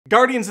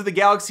Guardians of the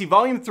Galaxy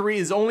Volume 3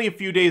 is only a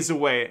few days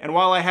away, and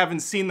while I haven't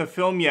seen the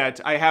film yet,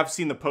 I have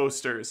seen the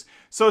posters.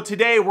 So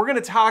today, we're going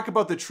to talk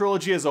about the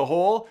trilogy as a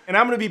whole, and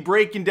I'm going to be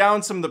breaking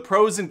down some of the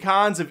pros and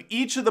cons of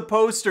each of the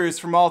posters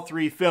from all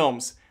three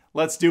films.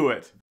 Let's do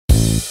it.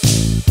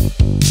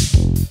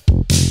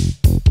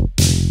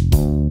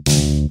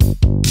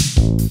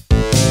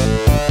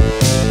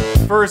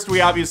 First, we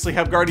obviously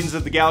have Guardians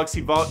of the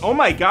Galaxy Oh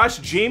my gosh,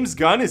 James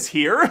Gunn is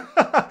here?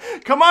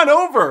 Come on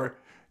over!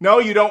 No,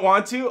 you don't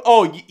want to?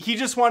 Oh, he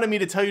just wanted me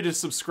to tell you to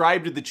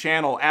subscribe to the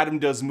channel, Adam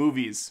Does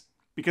Movies,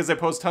 because I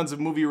post tons of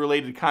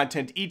movie-related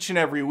content each and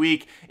every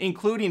week,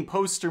 including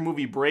poster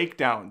movie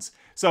breakdowns.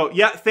 So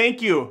yeah,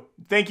 thank you.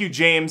 Thank you,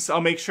 James.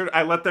 I'll make sure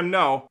I let them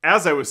know.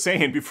 As I was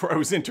saying before I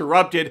was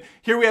interrupted,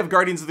 here we have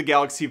Guardians of the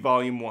Galaxy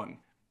Volume 1.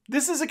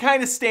 This is a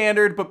kind of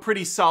standard but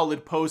pretty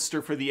solid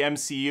poster for the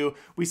MCU.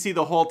 We see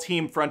the whole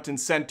team front and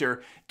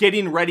center,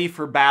 getting ready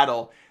for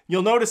battle.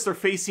 You'll notice they're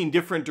facing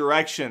different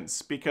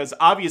directions because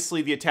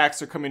obviously the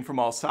attacks are coming from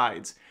all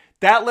sides.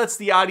 That lets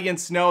the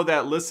audience know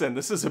that, listen,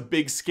 this is a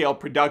big scale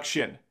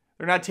production.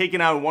 They're not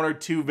taking on one or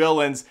two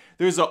villains.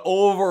 There's an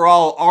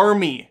overall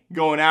army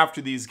going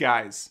after these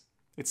guys.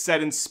 It's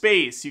set in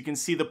space. You can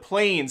see the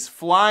planes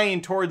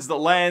flying towards the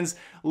lens,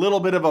 a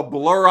little bit of a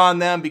blur on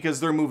them because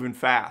they're moving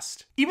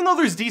fast. Even though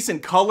there's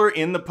decent color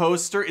in the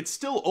poster, it's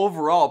still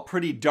overall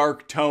pretty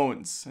dark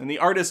tones. And the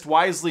artist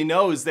wisely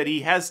knows that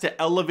he has to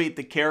elevate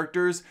the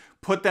characters,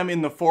 put them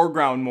in the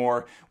foreground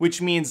more,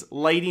 which means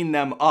lighting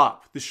them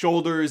up. The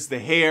shoulders, the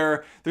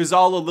hair, there's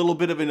all a little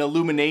bit of an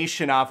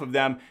illumination off of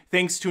them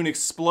thanks to an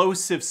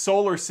explosive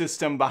solar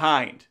system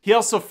behind. He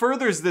also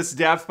furthers this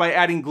depth by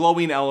adding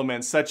glowing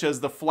elements such as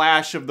the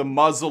flash of the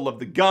muzzle of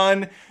the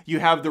gun, you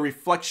have the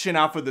reflection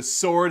off of the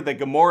sword that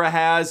Gamora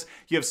has,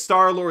 you have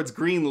Star-Lord's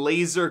green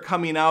laser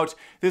coming out.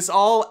 This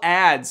all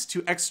adds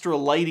to extra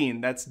lighting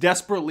that's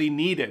desperately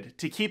needed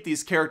to keep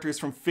these characters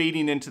from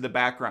fading into the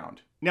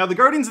background. Now, the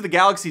Guardians of the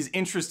Galaxy is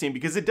interesting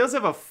because it does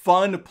have a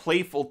fun,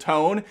 playful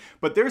tone,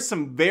 but there's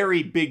some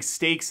very big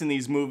stakes in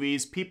these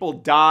movies. People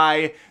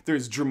die,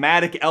 there's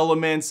dramatic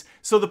elements,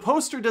 so the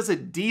poster does a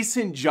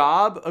decent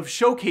job of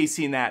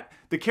showcasing that.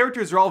 The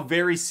characters are all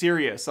very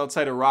serious,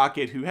 outside of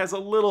Rocket, who has a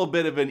little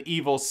bit of an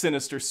evil,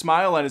 sinister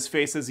smile on his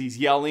face as he's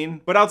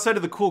yelling. But outside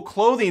of the cool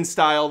clothing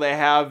style they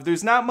have,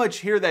 there's not much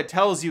here that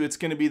tells you it's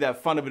going to be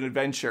that fun of an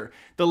adventure.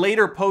 The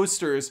later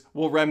posters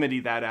will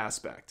remedy that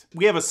aspect.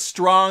 We have a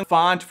strong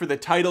font for the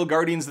title,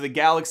 Guardians of the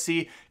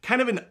Galaxy.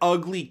 Kind of an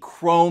ugly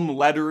chrome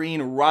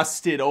lettering,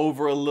 rusted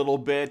over a little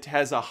bit,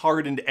 has a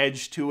hardened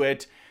edge to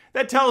it.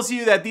 That tells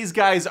you that these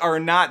guys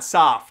are not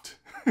soft.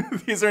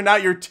 These are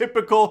not your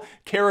typical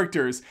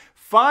characters.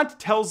 Font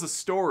tells a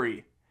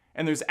story,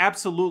 and there's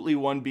absolutely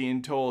one being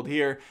told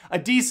here. A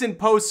decent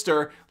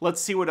poster.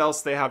 Let's see what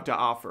else they have to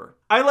offer.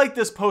 I like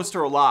this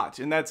poster a lot,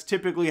 and that's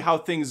typically how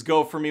things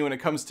go for me when it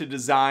comes to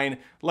design.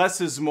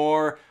 Less is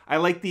more. I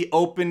like the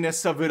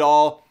openness of it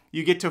all.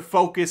 You get to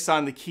focus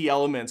on the key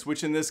elements,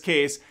 which in this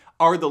case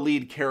are the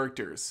lead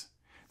characters.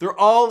 They're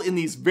all in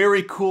these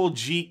very cool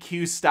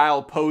GQ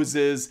style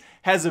poses,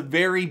 has a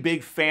very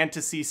big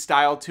fantasy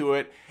style to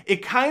it.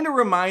 It kind of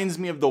reminds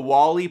me of the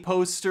WALL-E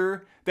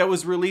poster that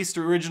was released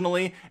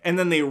originally, and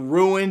then they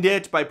ruined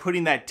it by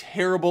putting that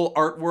terrible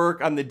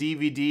artwork on the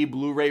DVD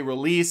Blu-ray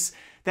release.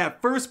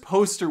 That first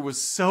poster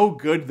was so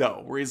good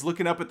though, where he's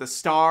looking up at the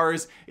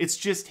stars. It's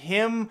just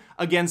him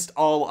against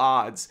all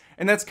odds.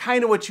 And that's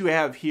kind of what you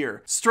have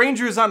here.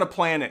 Strangers on a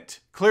planet,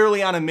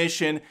 clearly on a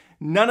mission.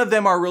 None of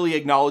them are really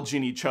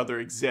acknowledging each other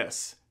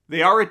exists.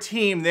 They are a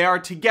team, they are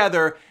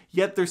together,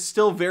 yet they're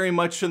still very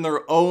much in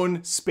their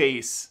own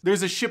space.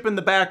 There's a ship in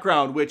the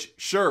background, which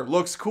sure,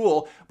 looks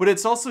cool, but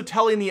it's also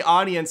telling the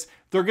audience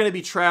they're going to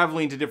be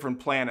traveling to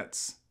different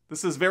planets.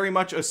 This is very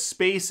much a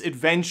space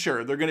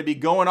adventure. They're going to be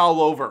going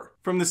all over.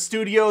 From the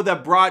studio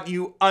that brought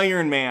you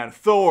Iron Man,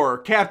 Thor,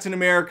 Captain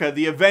America,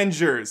 the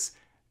Avengers,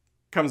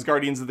 comes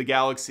Guardians of the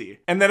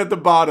Galaxy. And then at the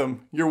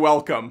bottom, you're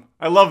welcome.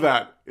 I love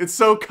that. It's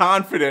so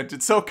confident,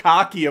 it's so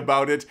cocky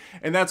about it,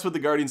 and that's what the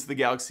Guardians of the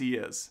Galaxy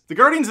is. The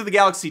Guardians of the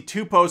Galaxy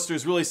 2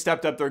 posters really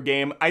stepped up their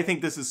game. I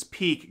think this is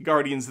peak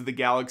Guardians of the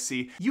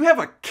Galaxy. You have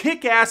a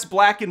kick-ass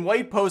black and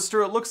white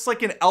poster. It looks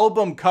like an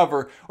album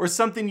cover or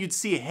something you'd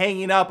see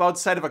hanging up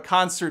outside of a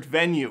concert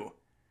venue.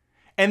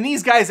 And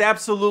these guys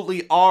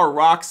absolutely are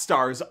rock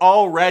stars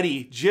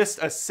already, just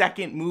a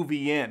second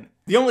movie in.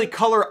 The only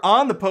color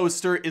on the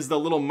poster is the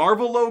little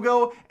Marvel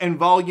logo and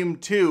Volume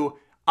 2,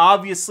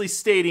 obviously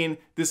stating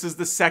this is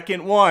the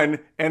second one,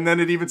 and then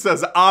it even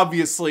says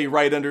obviously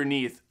right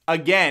underneath.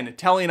 Again,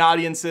 telling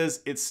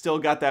audiences it's still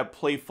got that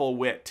playful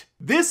wit.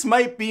 This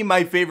might be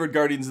my favorite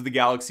Guardians of the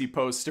Galaxy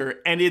poster,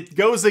 and it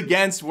goes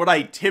against what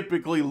I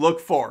typically look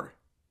for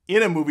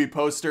in a movie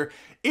poster.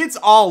 It's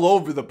all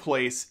over the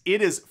place. It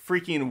is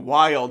freaking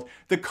wild.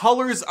 The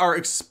colors are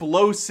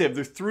explosive.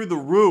 They're through the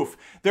roof.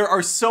 There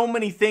are so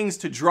many things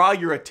to draw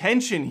your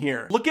attention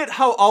here. Look at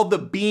how all the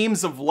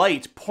beams of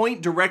light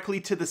point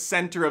directly to the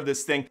center of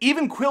this thing.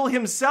 Even Quill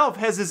himself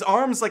has his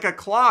arms like a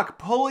clock,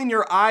 pulling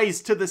your eyes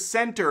to the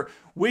center,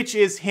 which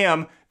is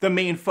him, the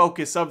main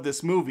focus of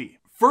this movie.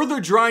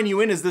 Further drawing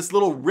you in is this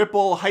little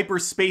ripple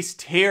hyperspace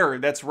tear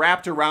that's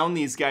wrapped around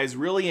these guys,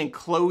 really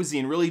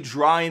enclosing, really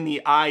drawing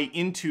the eye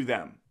into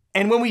them.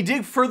 And when we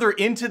dig further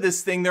into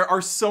this thing, there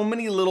are so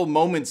many little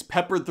moments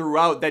peppered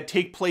throughout that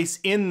take place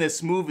in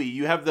this movie.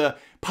 You have the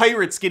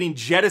pirates getting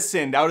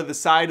jettisoned out of the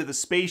side of the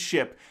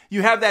spaceship.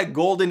 You have that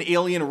golden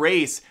alien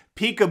race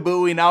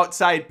peekabooing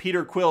outside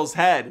Peter Quill's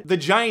head. The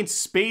giant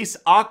space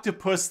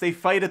octopus they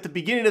fight at the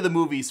beginning of the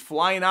movies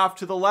flying off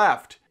to the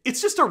left.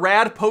 It's just a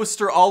rad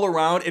poster all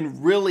around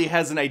and really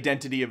has an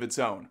identity of its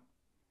own.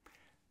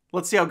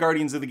 Let's see how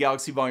Guardians of the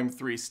Galaxy Volume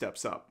 3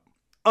 steps up.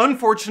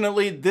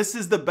 Unfortunately, this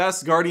is the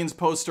best Guardians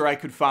poster I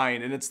could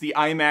find, and it's the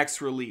IMAX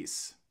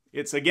release.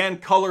 It's again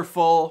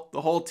colorful,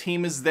 the whole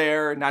team is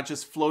there, not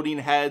just floating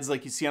heads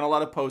like you see on a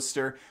lot of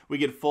poster. We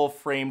get full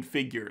framed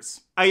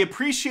figures. I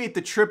appreciate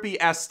the trippy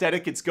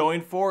aesthetic it's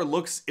going for. It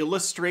looks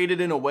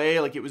illustrated in a way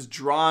like it was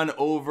drawn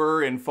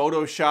over in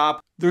Photoshop.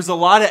 There's a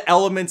lot of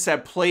elements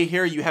at play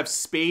here. You have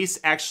space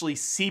actually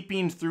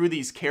seeping through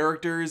these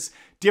characters,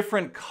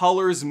 different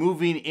colors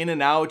moving in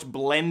and out,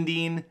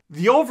 blending.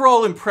 The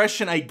overall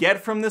impression I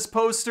get from this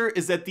poster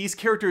is that these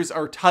characters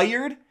are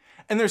tired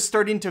and they're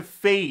starting to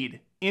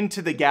fade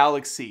into the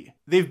galaxy.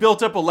 They've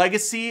built up a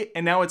legacy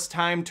and now it's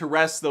time to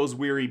rest those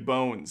weary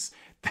bones.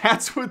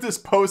 That's what this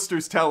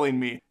poster's telling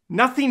me.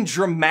 Nothing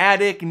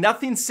dramatic,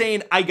 nothing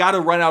saying I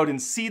gotta run out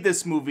and see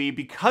this movie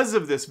because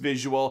of this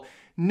visual.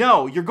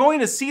 No, you're going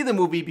to see the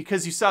movie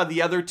because you saw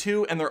the other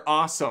two and they're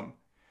awesome.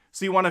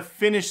 So you want to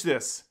finish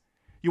this.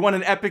 You want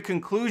an epic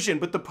conclusion,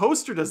 but the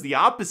poster does the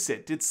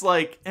opposite. It's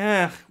like,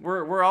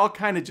 we're all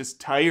kind of just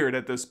tired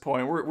at this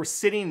point. We're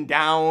sitting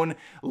down,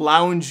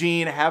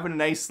 lounging, having a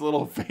nice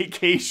little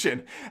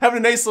vacation, having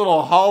a nice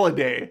little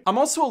holiday. I'm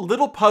also a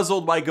little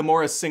puzzled why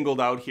Gamora's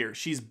singled out here.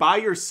 She's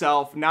by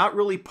herself, not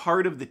really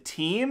part of the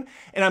team,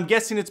 and I'm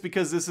guessing it's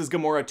because this is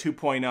Gamora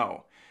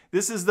 2.0.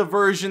 This is the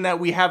version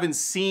that we haven't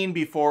seen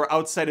before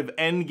outside of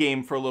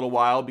Endgame for a little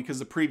while because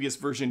the previous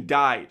version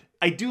died.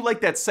 I do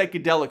like that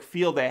psychedelic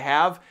feel they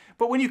have,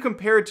 but when you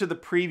compare it to the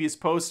previous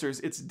posters,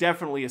 it's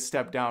definitely a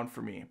step down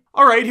for me.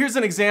 All right, here's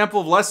an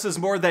example of less is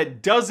more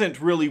that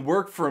doesn't really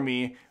work for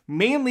me,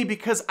 mainly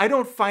because I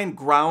don't find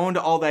ground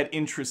all that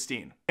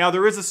interesting. Now,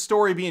 there is a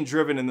story being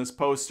driven in this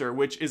poster,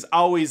 which is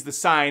always the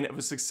sign of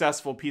a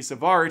successful piece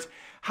of art.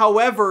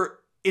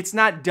 However, it's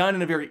not done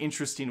in a very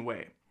interesting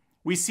way.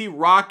 We see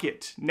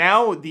Rocket,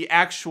 now the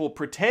actual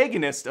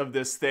protagonist of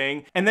this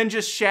thing, and then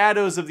just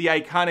shadows of the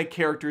iconic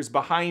characters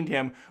behind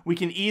him. We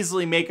can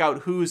easily make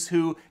out who's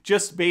who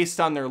just based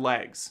on their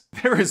legs.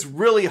 There is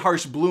really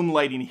harsh bloom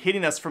lighting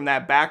hitting us from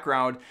that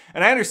background,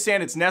 and I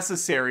understand it's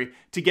necessary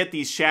to get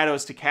these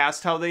shadows to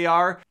cast how they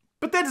are,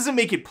 but that doesn't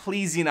make it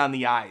pleasing on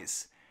the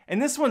eyes. And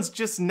this one's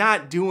just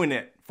not doing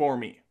it for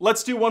me.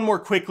 Let's do one more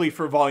quickly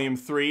for Volume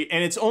 3,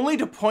 and it's only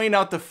to point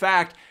out the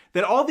fact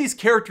that all these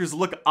characters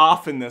look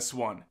off in this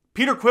one.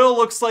 Peter Quill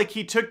looks like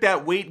he took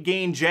that weight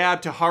gain jab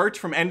to heart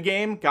from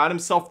Endgame, got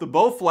himself the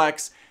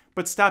Bowflex,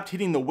 but stopped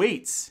hitting the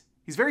weights.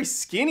 He's very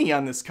skinny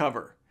on this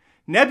cover.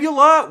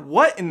 Nebula,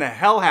 what in the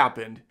hell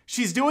happened?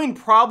 She's doing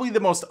probably the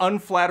most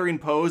unflattering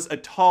pose a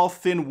tall,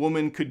 thin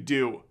woman could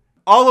do.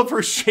 All of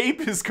her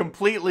shape is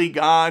completely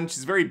gone.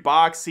 She's very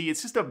boxy.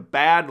 It's just a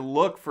bad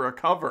look for a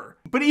cover.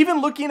 But even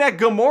looking at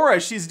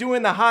Gamora, she's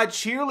doing the hot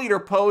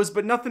cheerleader pose,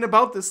 but nothing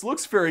about this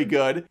looks very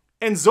good.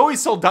 And Zoe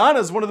Saldana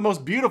is one of the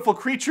most beautiful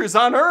creatures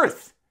on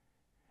Earth.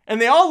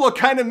 And they all look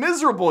kind of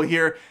miserable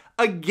here.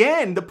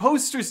 Again, the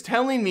poster's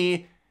telling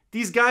me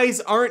these guys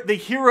aren't the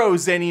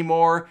heroes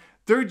anymore.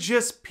 They're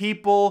just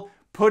people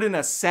put in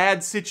a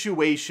sad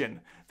situation.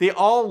 They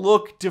all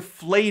look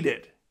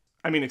deflated.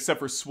 I mean, except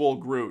for Swole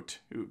Groot,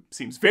 who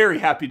seems very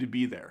happy to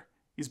be there.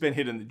 He's been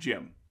hit in the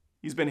gym.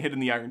 He's been hit in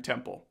the Iron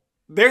Temple.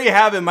 There you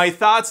have it, my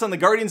thoughts on the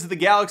Guardians of the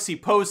Galaxy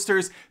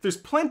posters. There's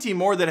plenty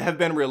more that have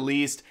been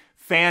released.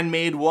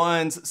 Fan-made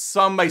ones,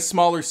 some by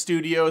smaller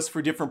studios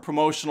for different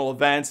promotional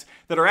events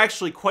that are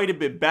actually quite a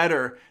bit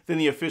better than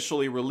the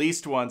officially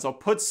released ones. I'll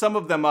put some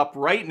of them up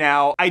right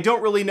now. I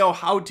don't really know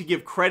how to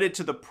give credit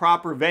to the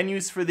proper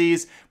venues for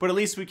these, but at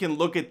least we can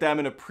look at them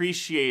and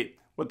appreciate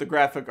what the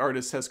graphic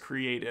artist has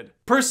created.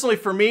 Personally,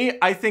 for me,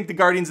 I think the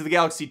Guardians of the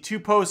Galaxy 2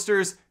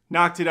 posters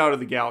knocked it out of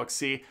the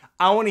galaxy.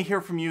 I want to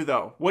hear from you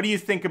though. What do you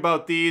think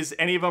about these?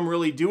 Any of them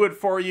really do it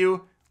for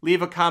you?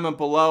 Leave a comment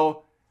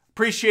below.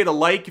 Appreciate a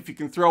like if you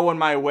can throw one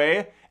my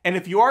way. And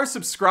if you are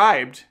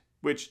subscribed,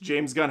 which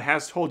James Gunn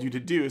has told you to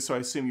do, so I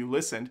assume you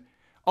listened,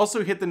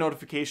 also hit the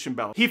notification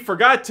bell. He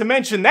forgot to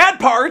mention that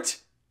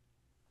part,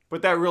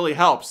 but that really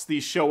helps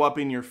these show up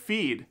in your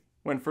feed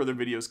when further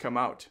videos come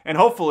out. And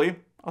hopefully,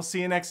 I'll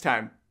see you next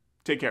time.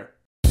 Take care.